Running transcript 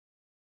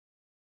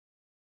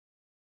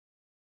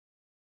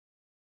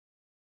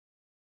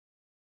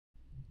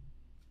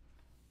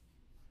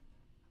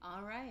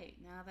Alright,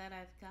 now that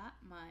I've got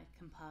my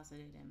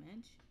composited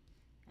image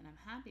and I'm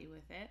happy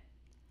with it,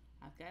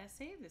 I've got to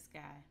save this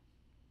guy.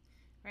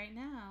 Right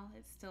now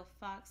it's still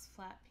Fox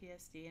Flat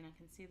PSD, and I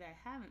can see that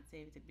I haven't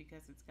saved it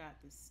because it's got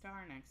this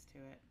star next to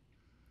it.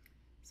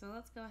 So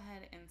let's go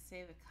ahead and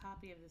save a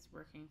copy of this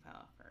working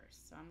file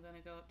first. So I'm going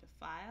to go up to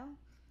File,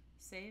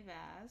 Save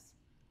As,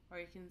 or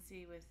you can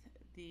see with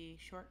the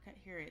shortcut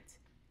here it's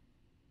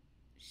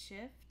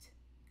Shift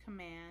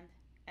Command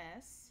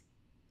S.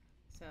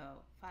 So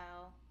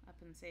File, up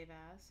and Save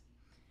As.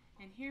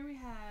 And here we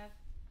have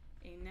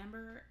a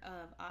number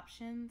of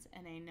options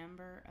and a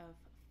number of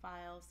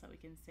files that we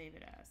can save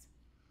it as.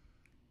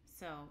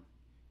 So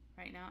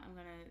right now I'm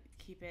going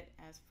to keep it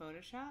as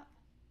Photoshop.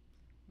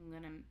 I'm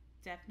going to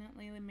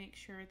definitely make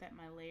sure that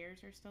my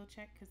layers are still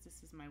checked because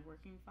this is my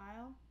working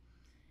file.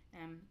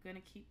 And I'm going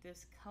to keep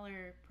this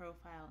color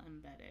profile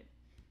embedded.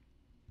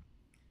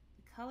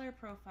 The color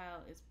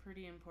profile is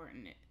pretty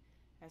important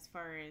as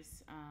far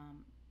as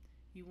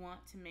you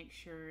want to make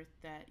sure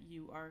that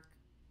you are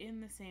in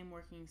the same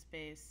working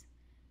space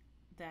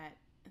that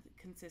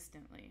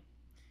consistently.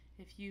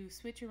 If you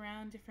switch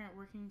around different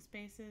working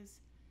spaces,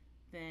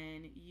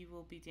 then you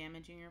will be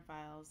damaging your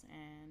files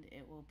and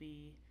it will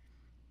be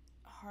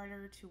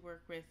harder to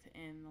work with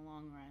in the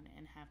long run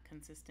and have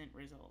consistent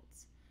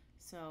results.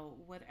 So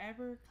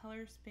whatever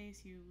color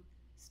space you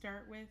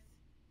start with,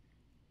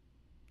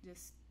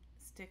 just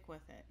stick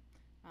with it.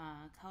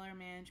 Color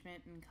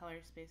management and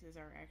color spaces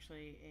are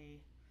actually a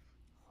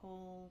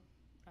whole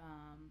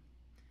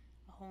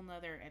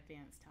nother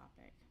advanced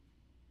topic.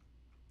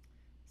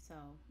 So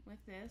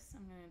with this,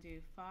 I'm going to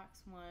do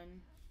Fox 1.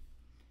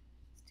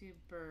 Let's do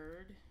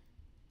bird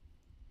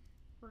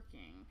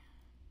working.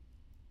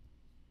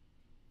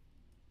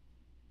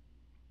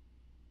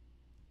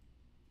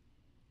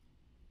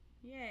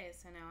 Yay,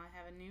 so now I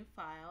have a new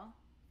file,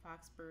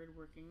 Fox bird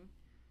working,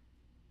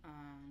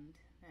 and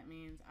that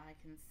means I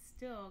can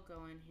still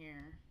go in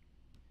here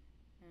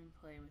and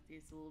play with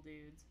these little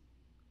dudes.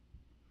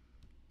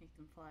 Make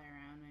them fly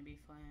around, maybe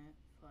fly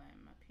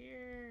them up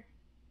here,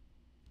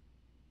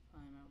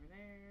 fly them over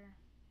there,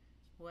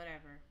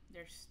 whatever.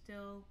 There's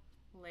still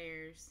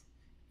layers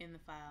in the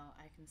file.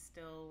 I can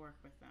still work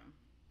with them.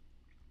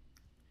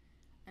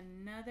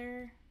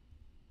 Another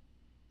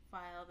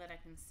file that I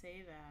can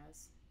save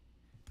as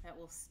that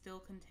will still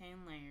contain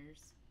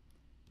layers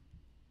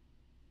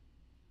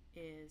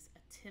is a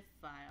TIFF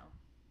file.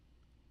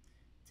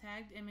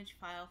 Tagged image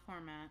file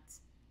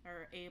formats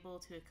are able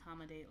to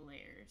accommodate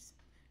layers.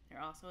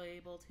 They're also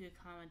able to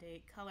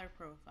accommodate color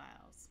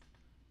profiles.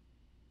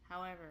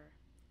 However,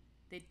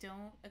 they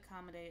don't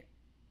accommodate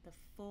the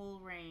full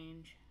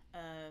range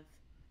of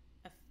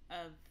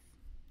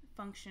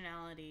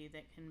functionality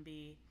that can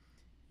be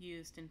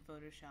used in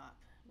Photoshop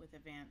with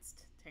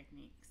advanced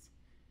techniques.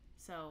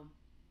 So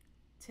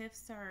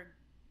TIFFs are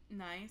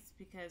nice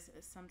because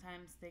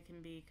sometimes they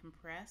can be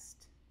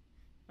compressed.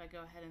 If I go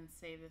ahead and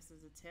save this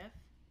as a TIFF,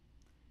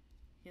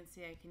 you can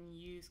see I can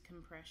use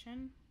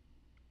compression.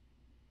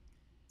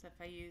 So if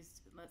I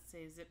used, let's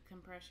say, zip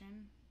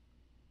compression,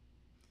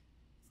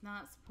 it's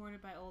not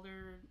supported by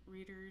older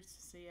readers,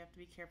 so you have to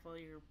be careful.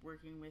 You're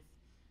working with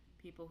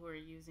people who are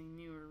using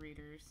newer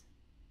readers,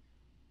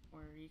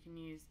 or you can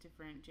use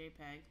different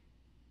JPEG.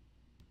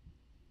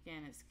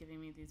 Again, it's giving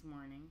me these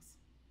warnings.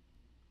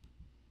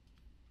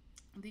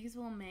 These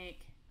will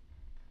make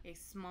a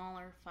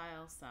smaller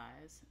file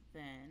size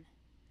than,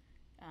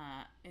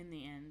 in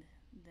the end,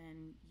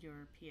 than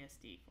your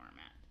PSD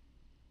format.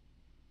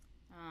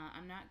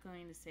 I'm not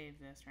going to save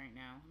this right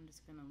now. I'm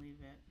just going to leave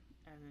it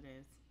as it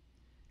is.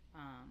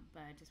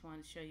 But I just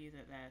wanted to show you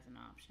that that is an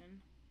option.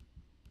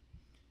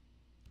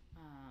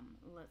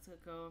 Let's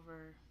go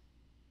over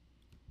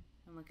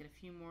and look at a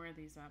few more of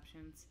these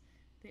options.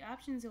 The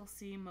options you'll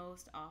see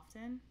most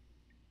often.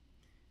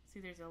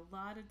 See, there's a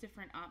lot of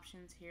different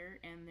options here,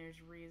 and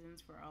there's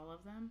reasons for all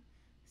of them.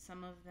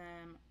 Some of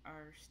them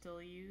are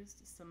still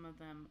used, some of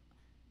them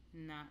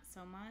not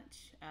so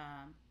much.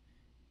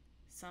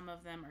 Some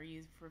of them are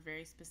used for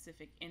very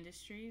specific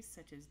industries,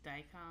 such as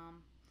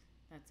DICOM,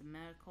 that's a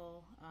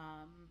medical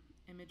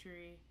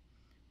imagery,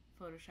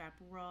 Photoshop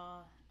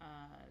RAW,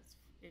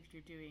 if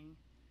you're doing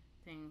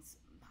things,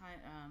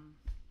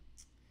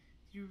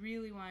 you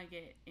really want to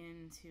get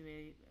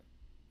into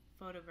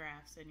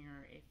photographs and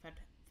you're a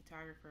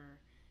photographer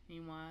and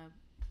you want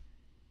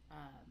to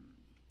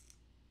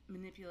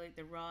manipulate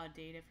the raw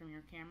data from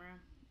your camera,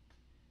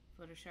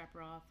 Photoshop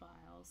RAW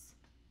files,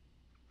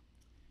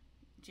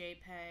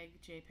 JPEG,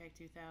 JPEG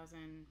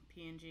 2000,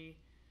 PNG.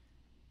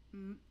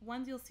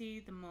 Ones you'll see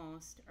the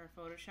most are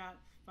Photoshop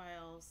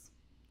files,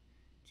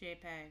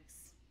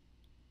 JPEGs.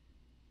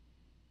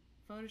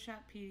 Photoshop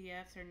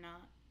PDFs are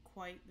not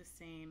quite the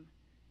same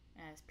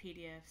as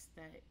PDFs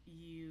that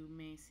you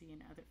may see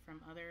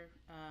from other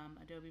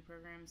Adobe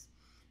programs.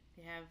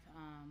 They have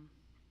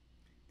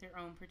their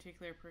own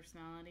particular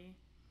personality.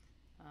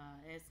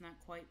 It's not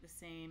quite the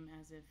same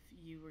as if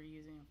you were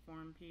using a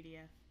form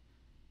PDF.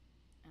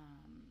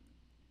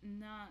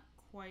 Not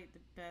quite the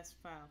best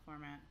file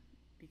format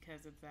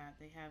because of that.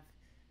 They have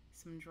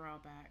some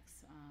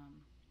drawbacks.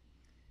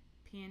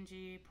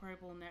 PNG,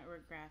 portable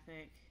network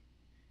graphic,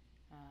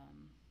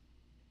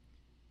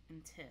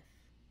 and TIFF.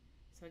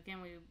 So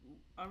again, we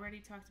already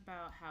talked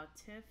about how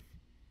TIFF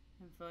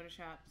and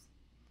Photoshop's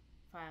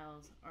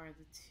files are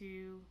the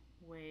two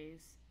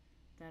ways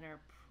that are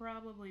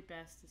probably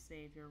best to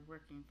save your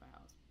working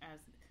files, as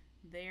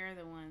they are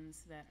the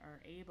ones that are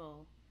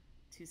able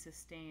to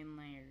sustain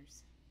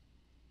layers.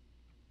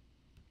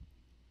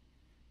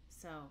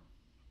 So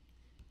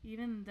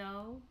even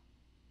though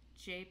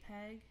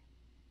JPEG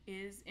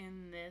is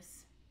in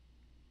this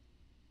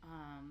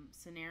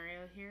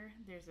scenario here,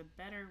 there's a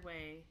better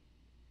way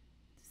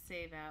to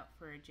save out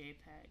for a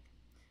JPEG.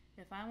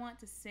 If I want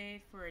to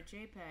save for a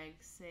JPEG,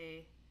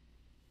 say,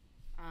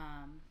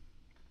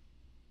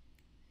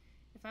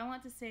 if I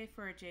want to save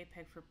for a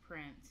JPEG for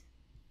print,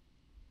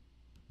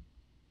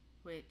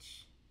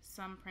 which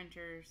some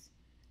printers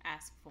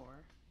ask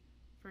for,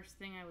 first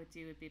thing I would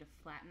do would be to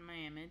flatten my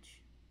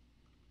image.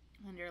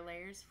 Under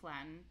Layers,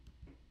 Flatten,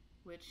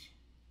 which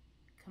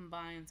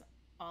combines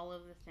all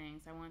of the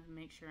things. I want to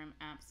make sure I'm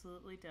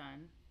absolutely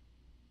done.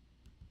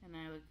 And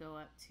I would go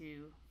up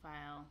to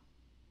File,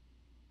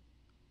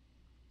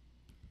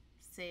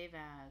 Save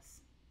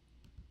As,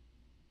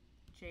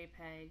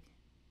 JPEG,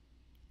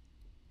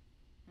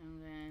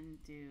 and then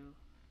do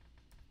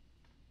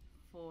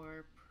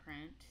For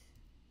Print.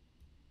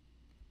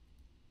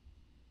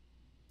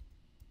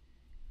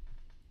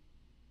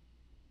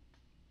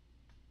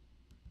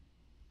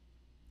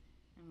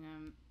 I'm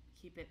going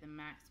to keep it the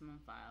maximum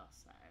file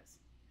size.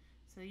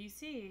 So you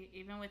see,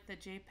 even with the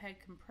JPEG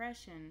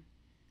compression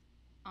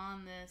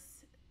on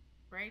this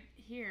right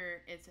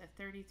here, it's a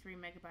 33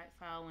 megabyte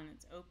file when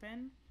it's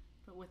open,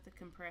 but with the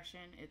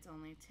compression, it's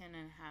only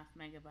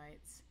 10.5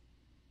 megabytes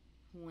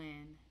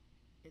when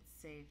it's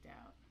saved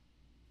out.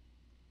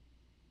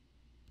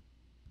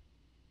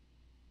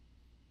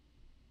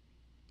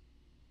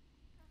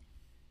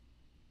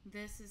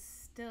 This is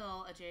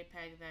still a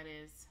JPEG that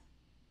is,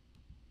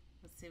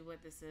 let's see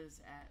what this is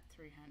at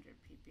 300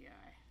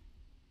 ppi.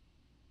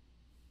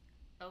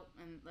 Oh,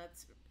 and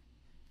let's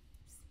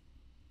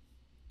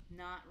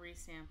not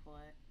resample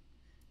it.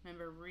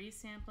 Remember,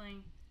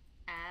 resampling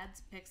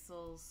adds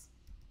pixels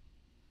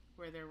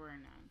where there were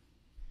none.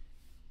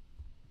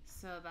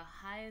 So the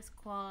highest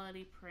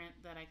quality print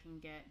that I can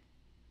get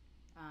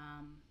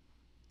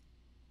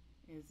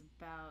is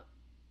about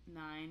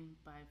 9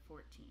 by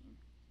 14.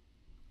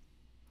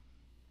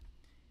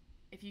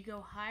 If you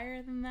go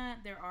higher than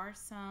that, there are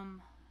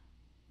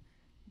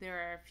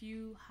a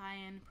few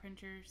high-end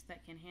printers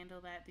that can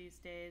handle that these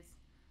days,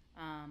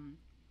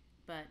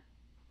 but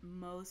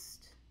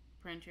most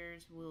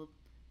printers will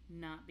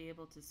not be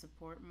able to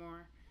support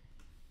more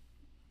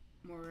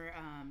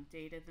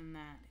data than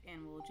that,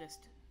 and will just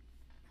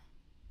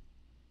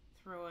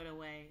throw it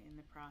away in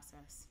the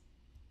process.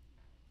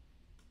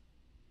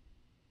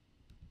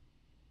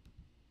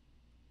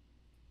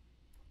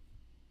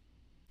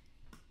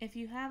 If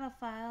you have a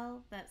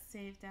file that's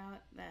saved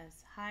out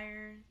that's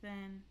higher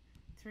than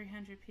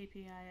 300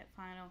 ppi at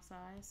final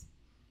size,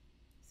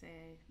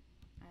 say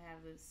I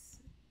have this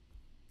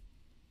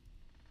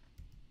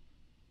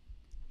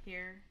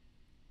here,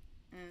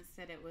 and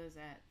instead it was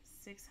at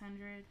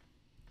 600,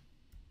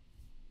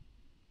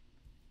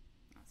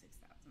 not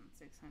 6,000,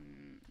 600,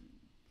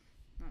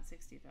 not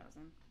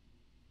 60,000.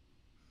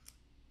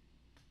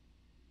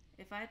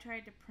 If I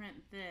tried to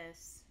print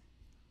this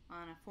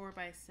on a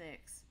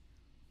 4x6,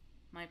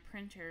 my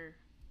printer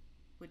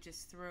would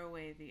just throw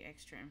away the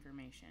extra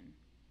information.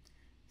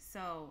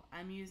 So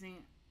I'm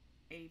using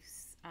a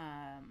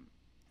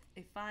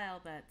file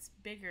that's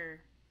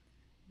bigger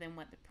than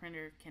what the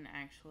printer can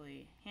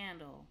actually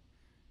handle.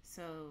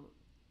 So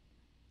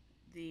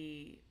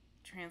the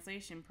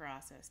translation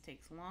process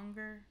takes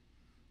longer,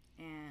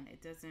 and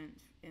it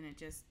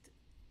just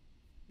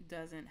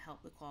doesn't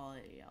help the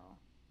quality at all.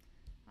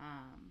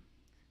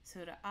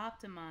 So to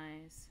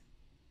optimize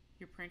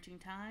your printing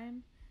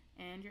time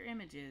and your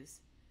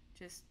images,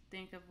 just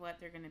think of what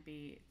they're going to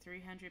be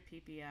 300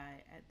 ppi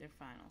at their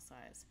final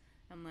size,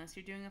 unless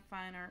you're doing a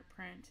fine art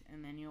print,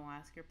 and then you'll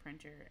ask your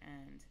printer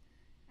and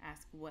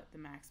ask what the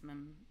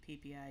maximum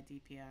ppi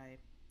dpi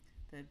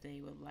that they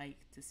would like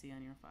to see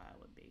on your file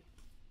would be.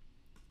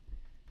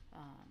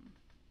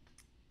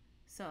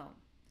 So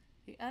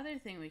the other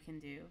thing we can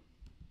do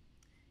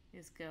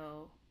is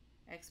go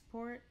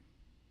export,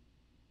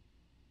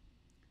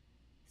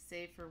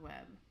 save for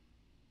web.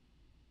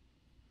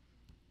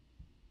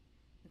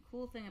 The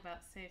cool thing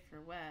about Save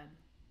for Web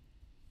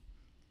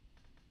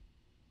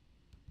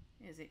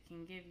is it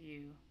can give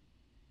you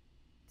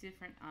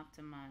different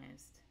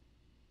optimized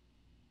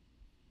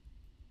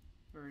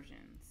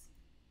versions.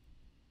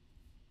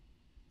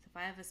 So if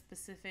I have a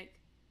specific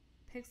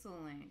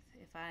pixel length,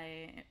 if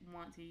I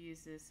want to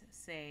use this,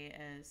 say,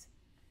 as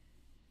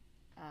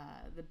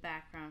the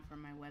background for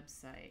my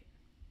website,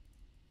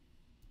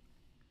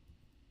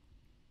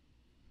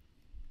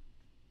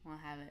 I'll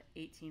have an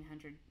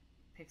 1800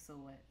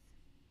 pixel width.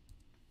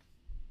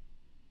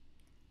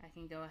 I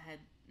can go ahead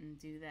and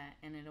do that,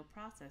 and it'll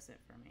process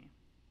it for me.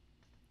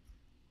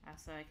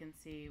 so I can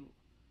see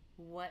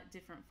what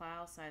different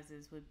file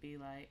sizes would be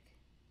like,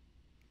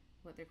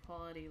 what their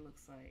quality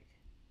looks like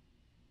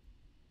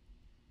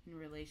in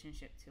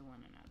relationship to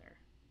one another.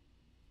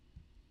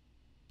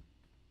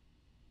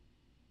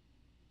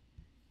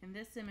 In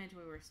this image,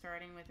 we were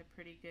starting with a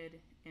pretty good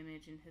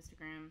image in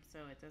histogram, so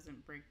it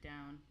doesn't break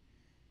down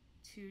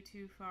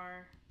too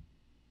far.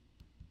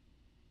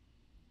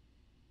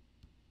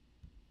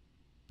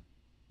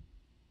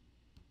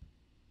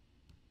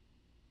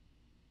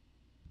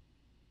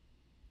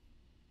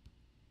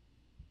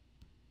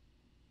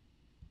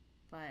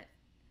 But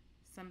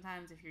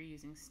sometimes if you're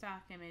using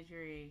stock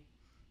imagery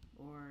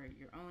or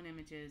your own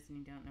images and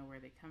you don't know where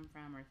they come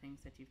from, or things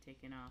that you've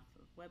taken off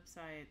of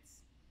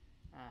websites,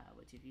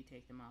 which if you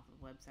take them off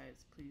of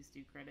websites, please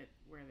do credit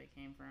where they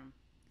came from,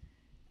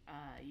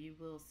 you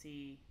will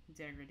see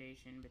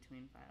degradation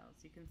between files.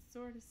 You can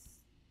sort of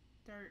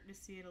start to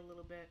see it a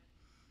little bit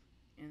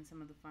in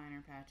some of the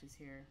finer patches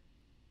here.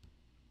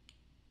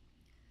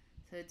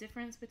 So the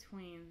difference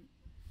between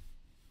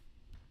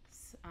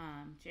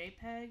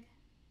JPEG,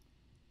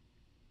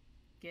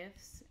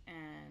 GIFs,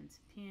 and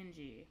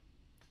PNG.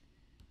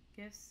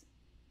 GIFs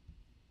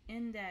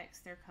index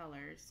their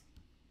colors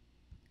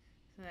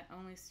so that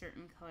only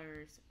certain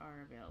colors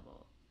are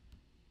available.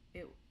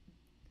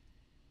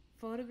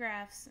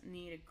 Photographs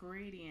need a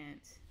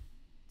gradient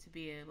to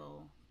be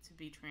able to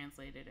be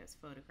translated as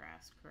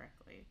photographs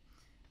correctly.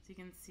 So you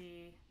can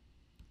see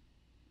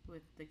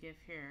with the GIF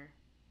here,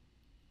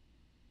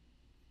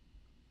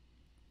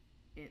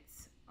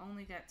 it's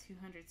only got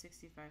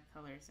 265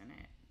 colors in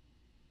it,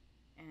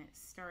 and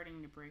it's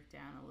starting to break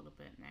down a little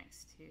bit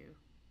next to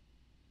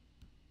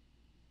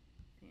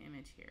the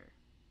image here.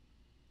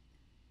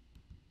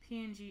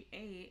 PNG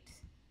 8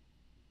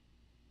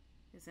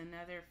 is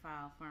another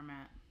file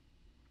format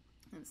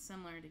that's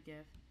similar to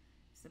GIF.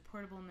 It's a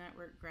portable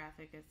network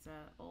graphic. It's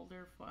an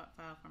older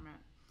file format,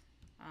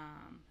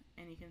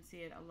 and you can see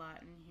it a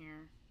lot in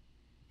here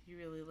if you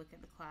really look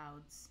at the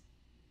clouds,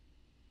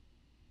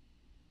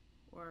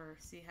 or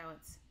see how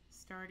it's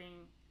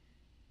starting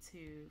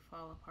to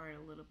fall apart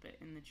a little bit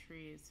in the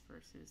trees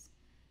versus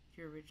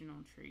your original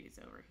trees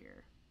over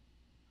here.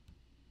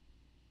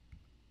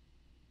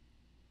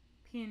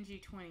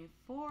 PNG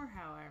 24,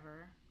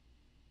 however,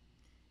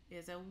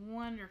 is a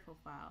wonderful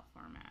file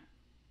format.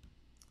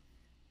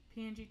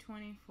 PNG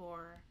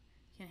 24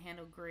 can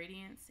handle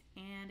gradients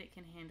and it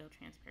can handle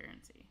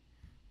transparency.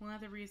 One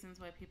of the reasons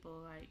why people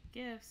like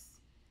GIFs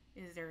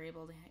is they're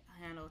able to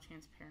handle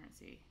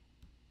transparency.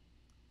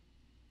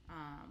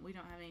 We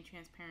don't have any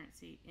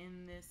transparency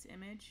in this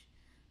image,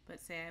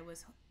 but say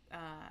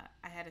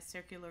I had a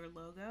circular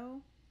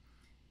logo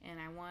and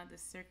I wanted the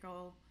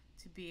circle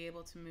to be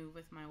able to move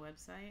with my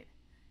website,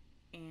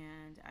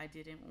 and I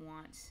didn't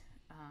want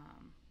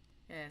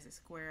it as a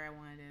square, I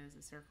wanted it as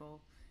a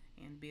circle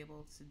and be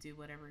able to do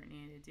whatever it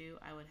needed to do.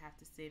 I would have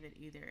to save it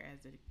either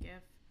as a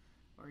GIF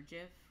or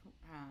GIF,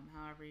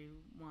 however you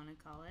want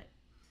to call it,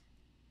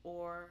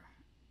 or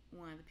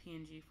one of the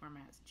PNG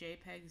formats.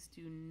 JPEGs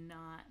do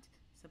not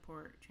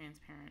support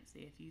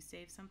transparency. If you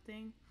save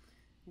something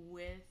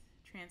with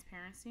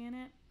transparency in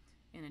it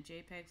in a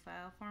JPEG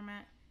file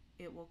format,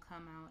 it will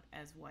come out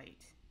as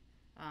white.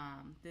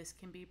 This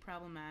can be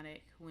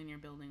problematic when you're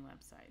building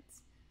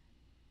websites.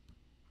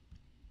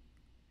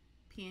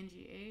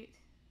 PNG 8,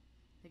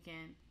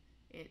 again,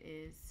 it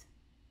is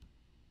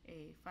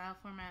a file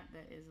format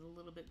that is a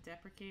little bit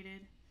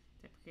deprecated.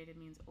 Deprecated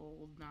means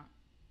old, not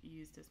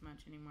used as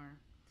much anymore.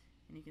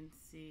 And you can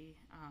see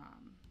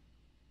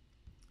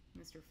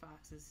Mr.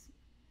 Fox's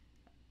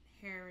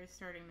hair is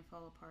starting to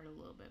fall apart a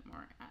little bit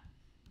more.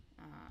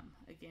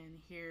 Again,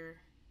 here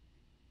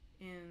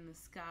in the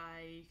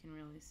sky, you can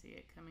really see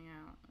it coming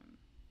out. And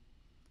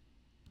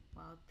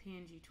while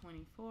PNG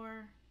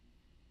 24,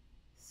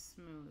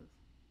 smooth,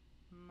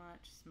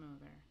 much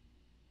smoother.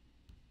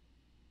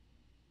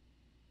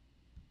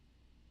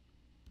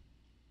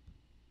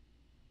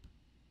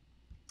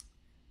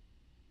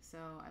 So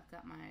I've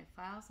got my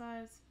file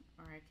size,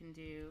 or I can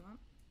do,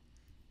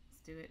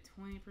 let's do it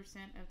 20%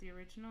 of the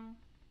original.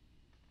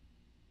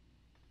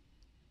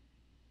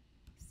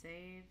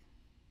 Save.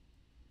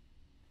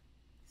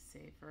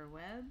 Save for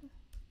web.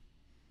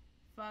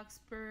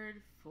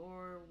 Foxbird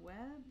for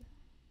web.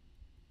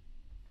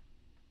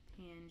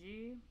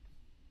 PNG.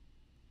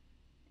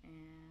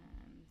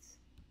 And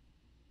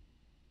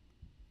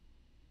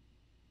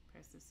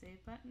press the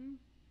save button.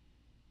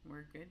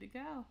 We're good to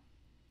go.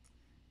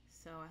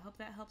 So I hope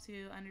that helps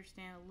you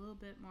understand a little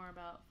bit more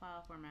about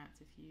file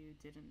formats if you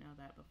didn't know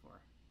that before.